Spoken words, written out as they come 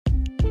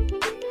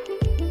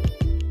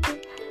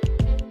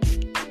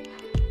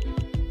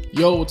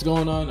Yo, what's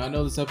going on? I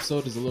know this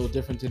episode is a little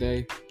different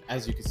today,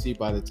 as you can see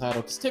by the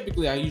title, because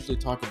typically I usually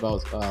talk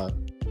about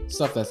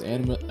stuff that's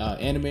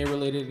anime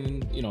related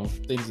and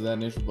things of that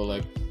nature. But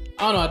I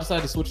don't know, I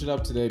decided to switch it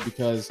up today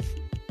because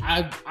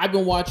I've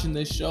been watching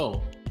this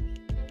show,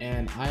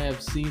 and I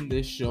have seen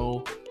this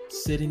show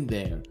sitting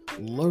there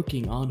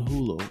lurking on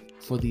Hulu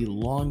for the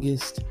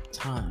longest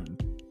time,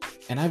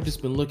 and I've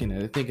just been looking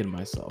at it, thinking to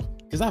myself,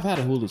 because I've had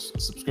a Hulu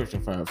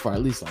subscription for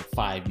at least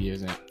 5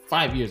 years now,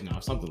 5 years now,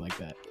 something like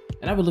that.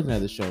 And I've been looking at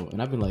the show, and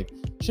I've been like,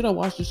 should I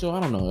watch the show? I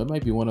don't know. It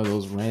might be one of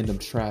those random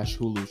trash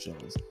Hulu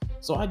shows.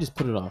 So I just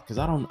put it off because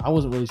I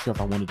wasn't really sure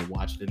if I wanted to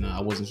watch it or not.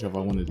 I wasn't sure if I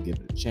wanted to give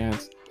it a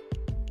chance.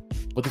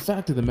 But the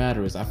fact of the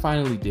matter is, I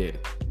finally did,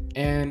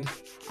 and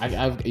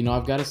I've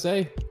got to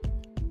say,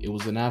 it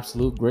was an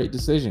absolute great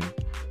decision.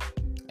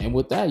 And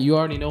with that, you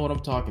already know what I'm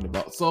talking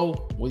about.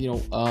 So,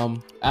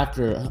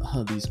 after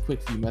these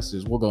quick few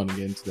messages, we're going to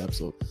get into the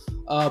episode.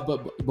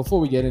 But before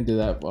we get into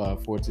that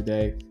for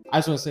today, I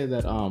just want to say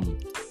that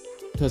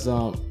because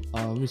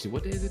let me see,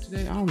 what day is it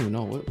today? I don't even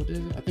know what day is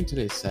it. I think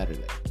today's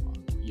Saturday.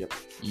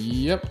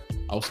 Yep.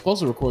 I was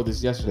supposed to record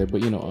this yesterday,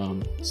 but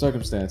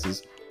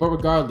circumstances. But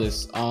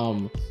regardless,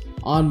 on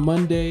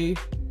Monday,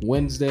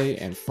 Wednesday,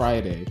 and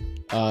Friday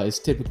is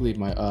typically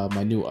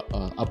my new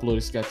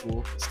uploading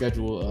schedule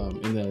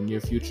in the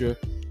near future.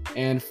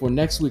 And for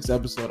next week's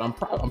episode, I'm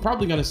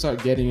probably gonna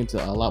start getting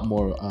into a lot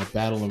more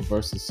battle and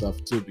versus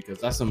stuff too, because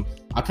that's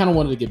I kind of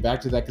wanted to get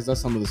back to that because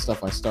that's some of the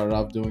stuff I started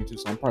off doing too.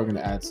 So I'm probably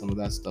gonna add some of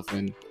that stuff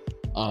in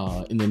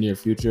the near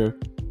future.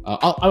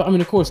 I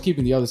mean, of course,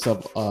 keeping the other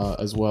stuff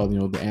as well.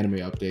 The anime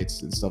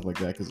updates and stuff like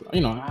that, because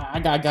I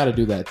got to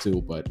do that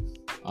too. But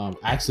I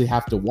actually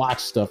have to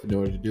watch stuff in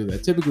order to do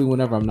that. Typically,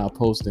 whenever I'm not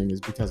posting,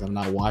 is because I'm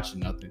not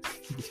watching nothing.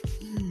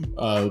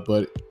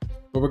 But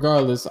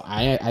regardless,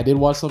 I did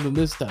watch something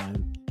this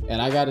time.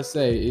 And I gotta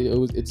say,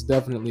 it's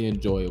definitely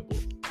enjoyable.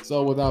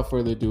 So without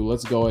further ado,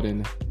 let's go ahead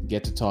and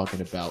get to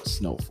talking about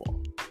Snowfall.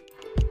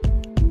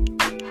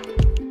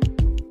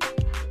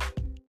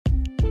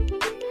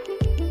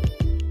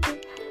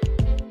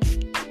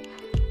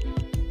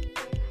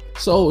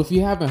 So if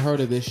you haven't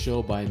heard of this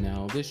show by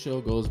now, this show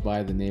goes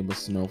by the name of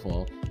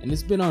Snowfall. And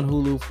it's been on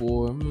Hulu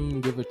for,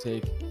 give or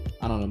take,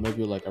 I don't know,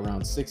 maybe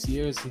around 6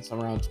 years, since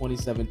around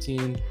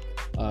 2017.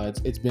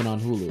 It's been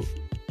on Hulu.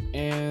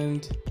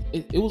 And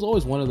it was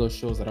always one of those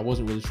shows that I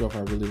wasn't really sure if I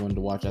really wanted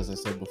to watch, as I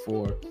said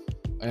before.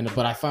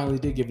 But I finally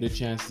did give it a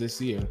chance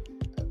this year.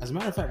 As a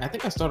matter of fact, I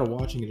think I started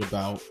watching it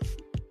about,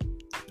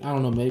 I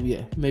don't know,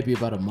 maybe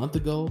about a month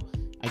ago.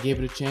 I gave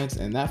it a chance,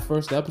 and that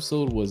first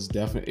episode was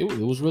definitely,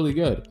 it was really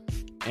good.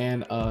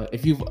 And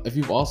if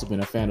you've also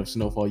been a fan of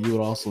Snowfall, you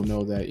would also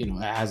know that it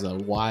has a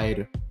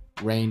wide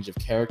range of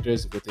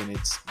characters within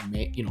its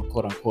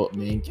quote unquote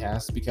main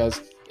cast,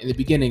 because in the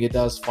beginning it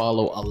does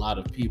follow a lot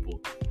of people.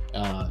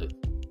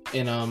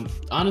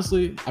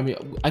 Honestly, I mean,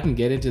 I can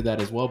get into that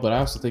as well, but I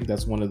also think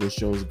that's one of the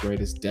show's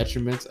greatest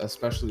detriments,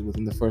 especially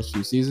within the first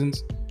few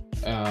seasons.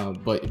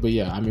 But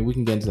yeah, I mean, we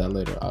can get into that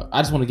later.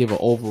 I just want to give an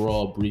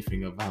overall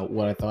briefing of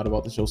what I thought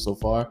about the show so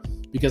far,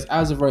 because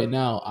as of right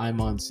now,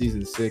 I'm on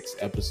season 6,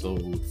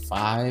 episode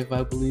 5,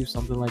 I believe,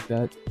 something like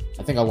that.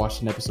 I think I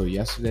watched an episode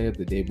yesterday or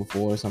the day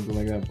before or something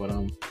like that. But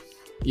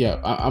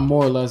yeah, I'm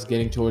more or less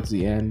getting towards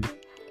the end,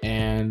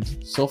 and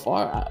so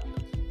far,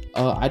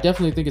 I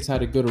definitely think it's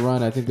had a good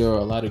run. I think there are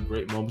a lot of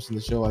great moments in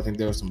the show. I think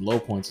there were some low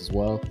points as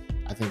well.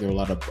 I think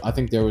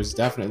there was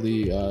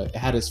definitely it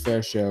had its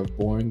fair share of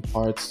boring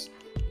parts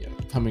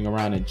coming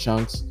around in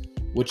chunks,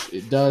 which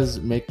it does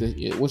make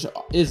which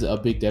is a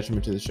big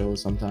detriment to the show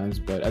sometimes.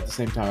 But at the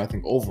same time, I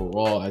think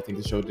overall, I think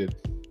the show did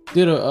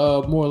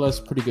a more or less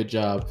pretty good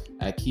job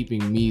at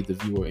keeping me, the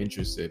viewer,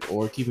 interested,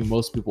 or keeping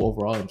most people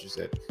overall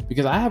interested.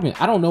 Because I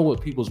don't know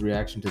what people's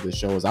reaction to the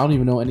show is. I don't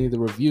even know any of the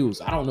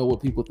reviews. I don't know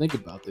what people think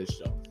about this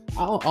show.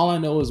 All I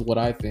know is what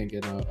I think,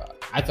 and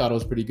I thought it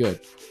was pretty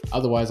good.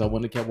 Otherwise, I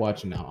wouldn't have kept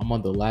watching now. I'm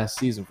on the last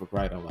season, for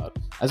crying out loud.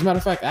 As a matter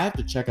of fact, I have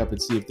to check up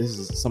and see if this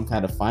is some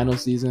kind of final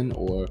season,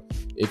 or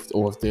if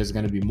there's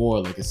going to be more,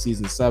 like a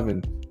season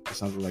 7 or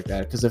something like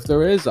that. Because if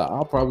there is,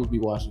 I'll probably be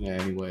watching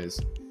it anyways.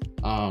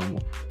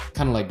 Kind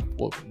of like,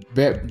 well,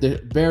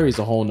 Barry's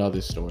a whole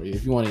nother story.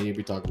 If you want to hear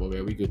me talk about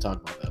Barry, we could talk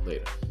about that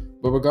later.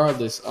 But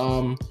regardless,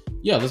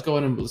 yeah, let's go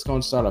ahead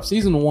and start off.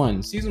 Season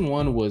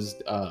 1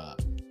 was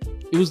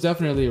it was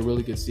definitely a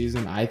really good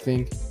season, I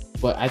think.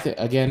 But I think,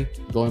 again,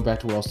 going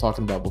back to what I was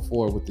talking about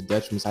before with the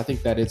detriments, I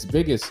think that its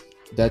biggest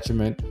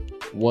detriment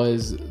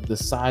was the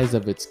size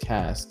of its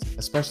cast,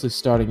 especially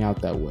starting out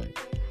that way.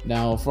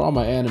 Now, for all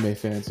my anime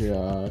fans here,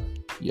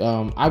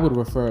 I would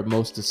refer it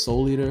most to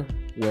Soul Eater,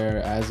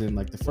 whereas in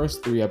like the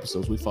first 3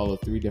 episodes, we follow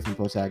 3 different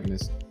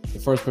protagonists. The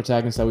first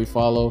protagonist that we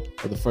follow,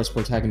 or the first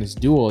protagonist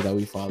duo that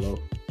we follow,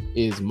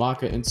 is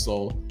Maka and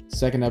Soul.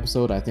 Second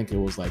episode, I think it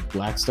was like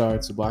Black Star and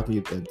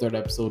Tsubaki. The third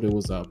episode, it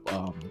was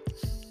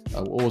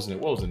what was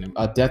the name?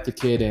 Death the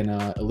Kid and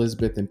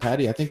Elizabeth and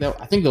Patty. I think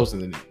those are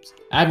the names.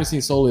 I haven't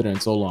seen Soul Eater in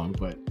so long,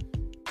 but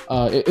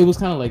it was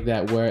kind of like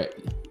that, where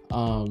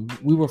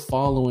we were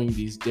following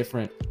these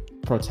different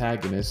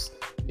protagonists,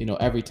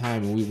 every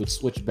time, and we would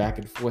switch back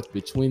and forth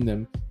between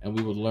them, and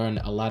we would learn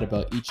a lot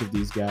about each of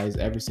these guys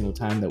every single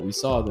time that we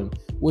saw them,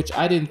 which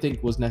I didn't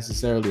think was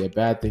necessarily a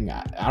bad thing.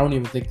 I don't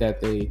even think that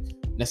they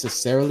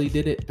necessarily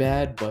did it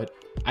bad, but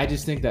I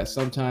just think that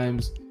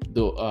sometimes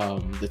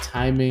the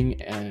timing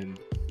and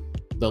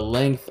the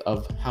length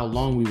of how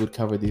long we would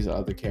cover these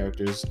other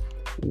characters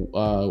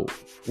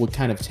would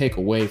kind of take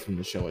away from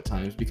the show at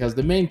times, because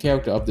the main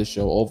character of the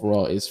show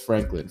overall is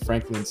Franklin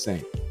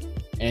Saint,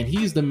 and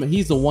he's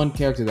the one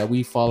character that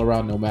we follow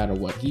around no matter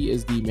what. He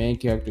is the main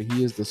character.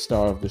 He is the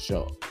star of the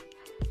show,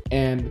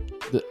 and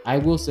I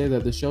will say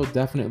that the show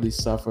definitely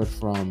suffered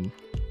from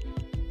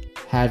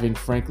having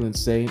Franklin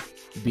Saint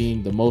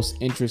being the most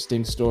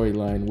interesting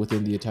storyline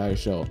within the entire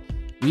show.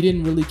 We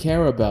didn't really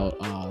care about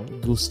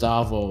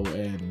Gustavo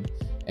and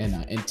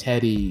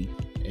Teddy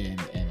and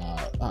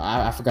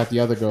I forgot the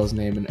other girl's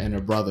name and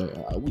her brother.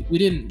 We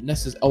didn't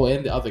necessarily. Oh,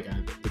 and the other guy,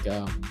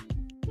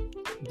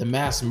 the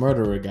mass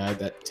murderer guy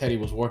that Teddy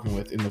was working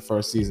with in the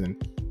first season.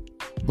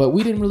 But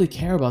we didn't really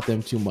care about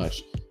them too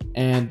much,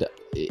 and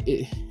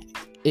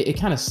it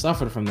kind of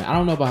suffered from that. I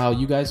don't know about how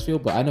you guys feel,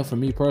 but I know for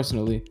me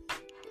personally,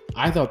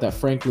 I thought that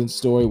Franklin's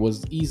story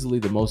was easily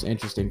the most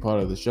interesting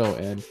part of the show.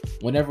 And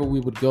whenever we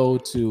would go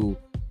to,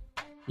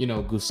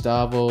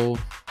 Gustavo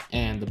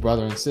and the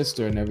brother and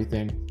sister and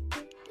everything,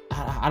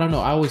 I don't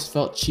know. I always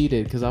felt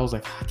cheated because I was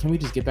like, can we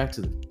just get back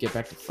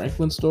to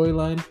Franklin's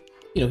storyline?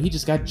 He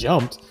just got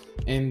jumped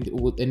and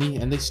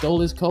they stole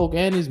his coke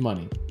and his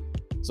money.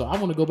 So I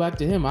want to go back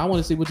to him. I want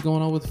to see what's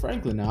going on with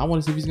Franklin now. I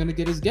want to see if he's going to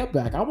get his get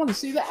back. I want to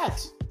see that.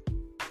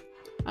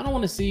 I don't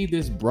want to see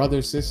this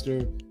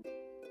brother-sister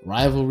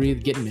rivalry,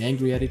 getting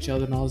angry at each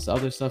other and all this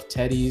other stuff.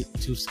 Teddy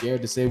too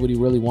scared to say what he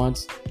really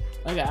wants.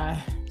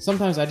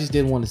 Sometimes I just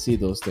didn't want to see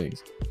those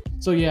things.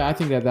 So yeah, I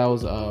think that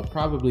was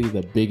probably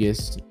the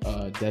biggest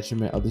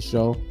detriment of the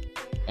show.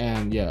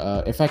 And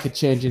yeah, if I could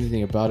change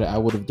anything about it, I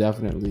would have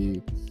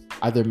definitely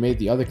either made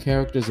the other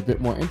characters a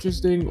bit more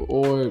interesting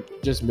or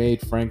just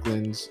made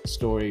Franklin's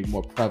story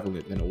more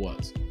prevalent than it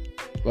was.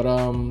 But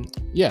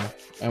yeah,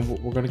 and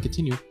we're going to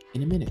continue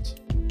in a minute.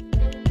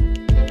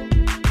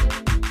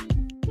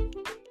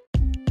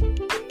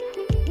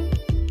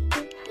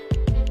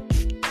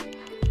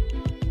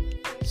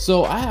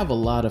 So I have a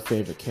lot of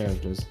favorite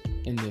characters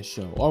in this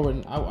show. Or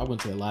I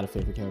wouldn't say a lot of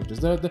favorite characters.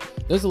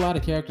 There's a lot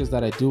of characters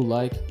that I do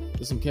like.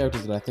 There's some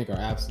characters that I think are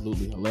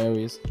absolutely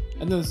hilarious.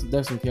 And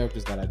there's some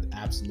characters that I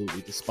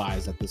absolutely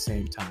despise at the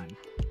same time.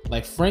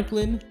 Like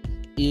Franklin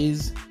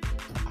is,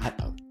 I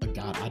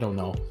don't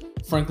know.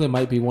 Franklin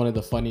might be one of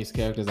the funniest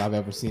characters I've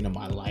ever seen in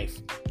my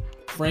life.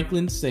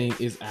 Franklin Saint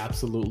is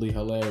absolutely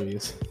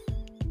hilarious.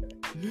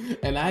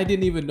 And I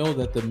didn't even know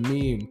that the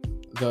meme,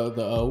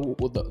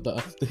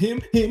 the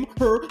him,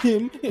 her,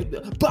 him,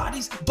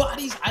 bodies.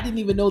 I didn't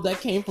even know that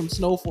came from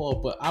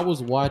Snowfall. But I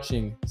was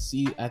watching.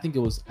 I think I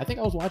was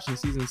watching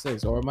season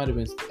 6, or it might have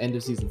been end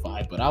of season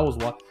 5. But I was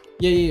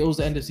it was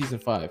the end of season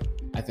 5,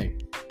 I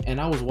think.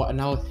 And I was and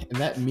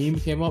that meme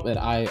came up, and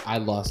I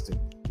lost it.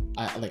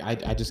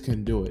 I just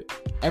couldn't do it.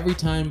 Every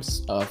time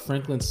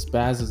Franklin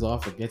spazzes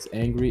off or gets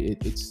angry,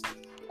 it's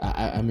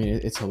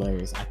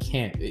hilarious.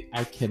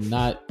 I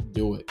cannot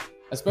do it.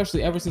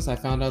 Especially ever since I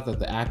found out that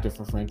the actor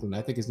for Franklin,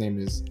 I think his name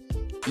is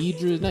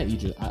Idris, not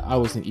Idris. I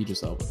always think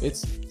Idris Elba.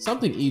 It's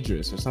something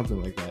Idris or something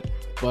like that.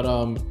 But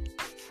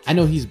I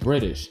know he's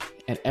British,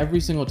 and every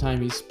single time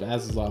he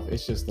spazzes off,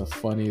 it's just the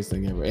funniest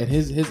thing ever. And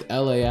his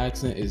LA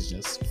accent is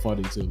just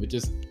funny too. It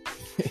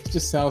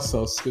just sounds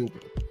so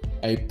stupid.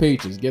 Hey,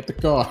 Peaches, get the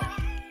car.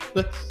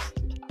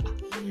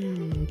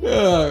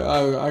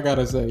 I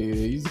gotta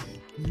say,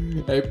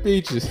 hey,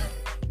 Peaches.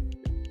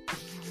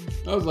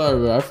 I'm sorry,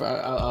 man.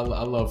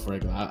 I love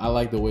Franklin. I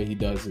like the way he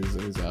does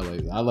his LA.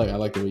 I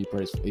like the way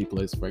he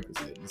plays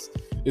Franklin.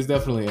 It's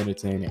definitely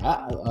entertaining.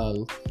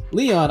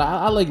 Leon,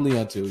 I like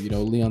Leon too.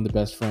 Leon, the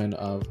best friend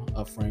of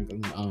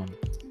Franklin.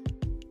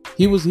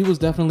 He was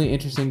definitely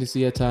interesting to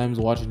see at times,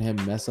 watching him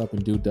mess up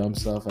and do dumb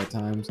stuff at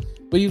times.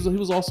 But he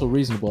was also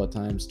reasonable at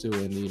times too,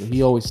 and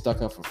he always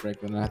stuck up for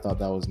Franklin, and I thought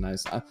that was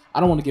nice. I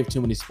don't want to give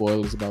too many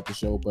spoilers about the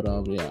show, but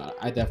yeah,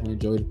 I definitely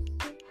enjoyed.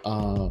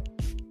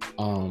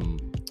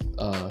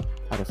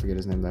 How to forget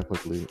his name that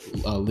quickly?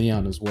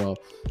 Leon as well.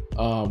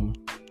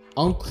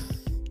 Uncle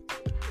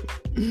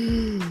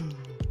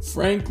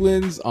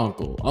Franklin's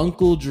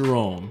Uncle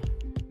Jerome.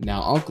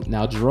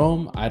 Now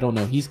Jerome, I don't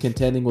know. He's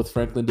contending with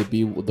Franklin to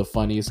be the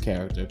funniest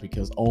character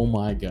because oh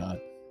my god,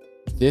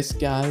 this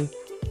guy,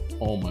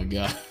 oh my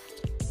god.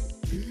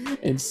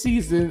 In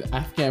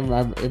I can't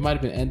remember. It might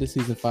have been end of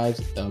season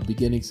 5,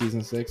 beginning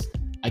season 6.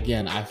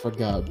 Again, I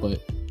forgot,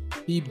 but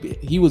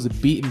he was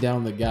beating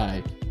down the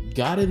guy.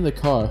 Got in the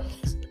car.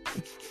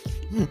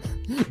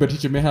 Better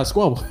teach your man how to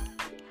squabble.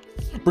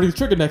 Bring the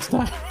trigger next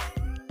time.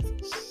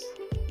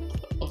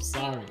 I'm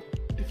sorry.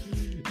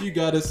 You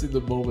gotta see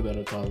the moment that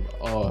I'm talking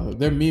about. Oh,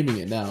 they're memeing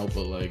it now,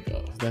 but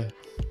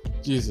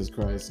Jesus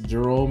Christ,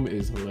 Jerome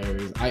is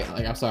hilarious.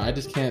 I'm sorry,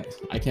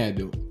 I can't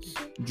do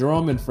it.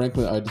 Jerome and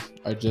Franklin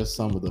are just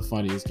some of the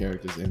funniest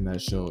characters in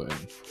that show,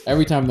 and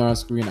every time they're on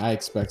screen, I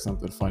expect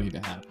something funny to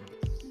happen.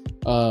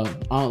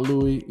 Aunt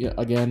Louie, yeah,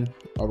 again,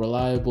 a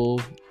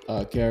reliable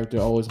character,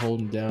 always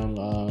holding down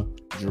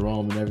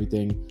Jerome and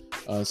everything.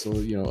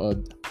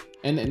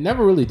 And it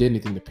never really did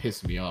anything to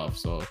piss me off.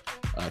 So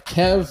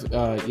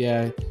Kev,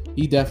 yeah,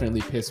 he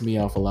definitely pissed me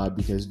off a lot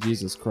because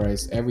Jesus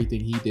Christ,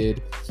 everything he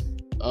did.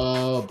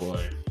 Oh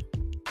boy.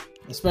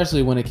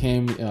 Especially when it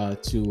came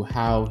to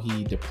how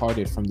he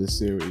departed from the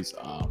series.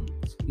 I'm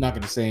not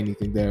going to say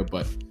anything there,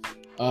 but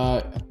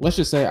let's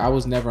just say I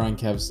was never on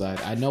Kev's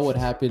side. I know what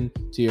happened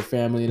to your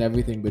family and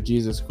everything, but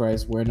Jesus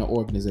Christ, we're in an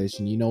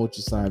organization. You know what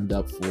you signed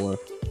up for.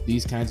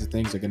 These kinds of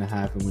things are going to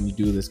happen when you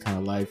do this kind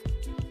of life.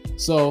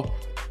 So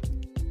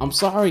I'm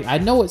sorry. I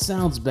know it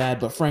sounds bad,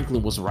 but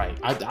Franklin was right.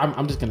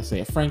 I'm just going to say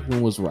it.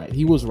 Franklin was right.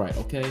 He was right,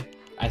 okay?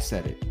 I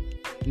said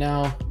it.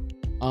 Now,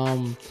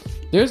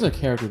 there's a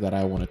character that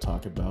I want to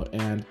talk about,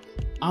 and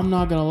I'm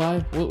not gonna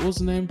lie. What was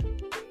the name?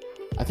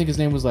 I think his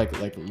name was like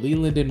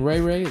Leland and Ray.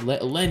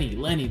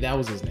 Lenny, that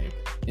was his name.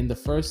 In the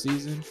first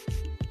season,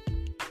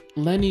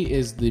 Lenny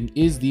is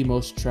the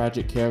most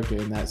tragic character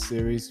in that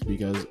series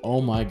because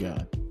oh my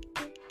god,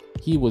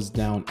 he was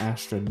down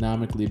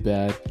astronomically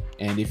bad.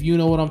 And if you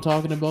know what I'm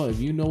talking about, if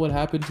you know what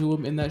happened to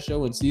him in that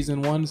show in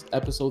season 1,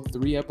 episode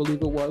 3, I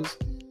believe it was.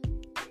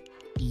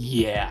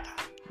 Yeah.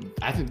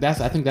 I think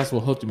that's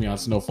what hooked me on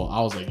Snowfall.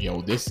 I was like,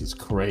 yo, this is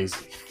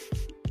crazy.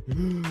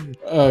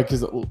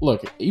 Because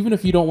look, even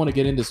if you don't want to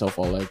get into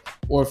Snowfall,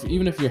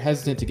 even if you're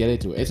hesitant to get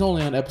into it, it's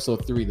only on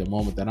episode 3, the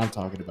moment that I'm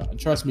talking about. And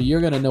trust me,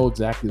 you're gonna know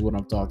exactly what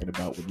I'm talking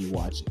about when you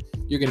watch it.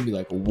 You're gonna be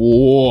like,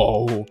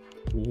 whoa,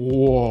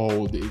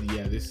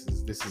 yeah, this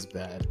is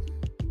bad.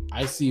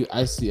 I'm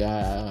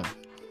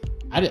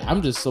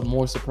just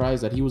more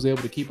surprised that he was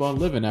able to keep on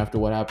living after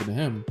what happened to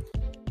him.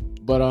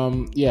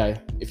 But yeah,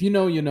 if you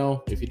know, you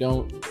know. If you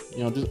don't,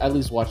 just at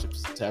least watch it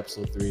to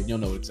episode 3 and you'll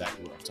know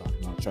exactly what I'm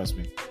talking about. Trust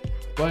me.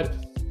 But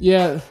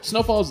yeah,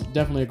 Snowfall is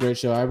definitely a great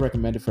show. I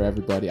recommend it for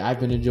everybody. I've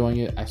been enjoying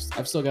it.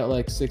 I've still got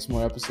like 6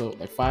 more episodes,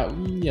 like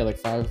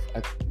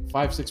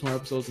 5, 6 more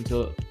episodes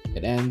until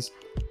it ends.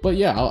 But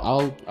yeah,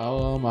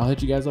 I'll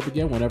hit you guys up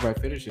again whenever I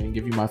finish it and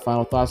give you my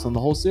final thoughts on the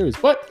whole series.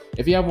 But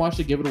if you haven't watched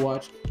it, give it a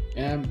watch.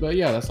 But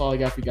yeah, that's all I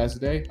got for you guys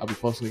today. I'll be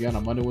posting again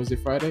on Monday, Wednesday,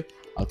 Friday.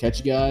 I'll catch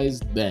you guys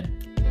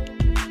then.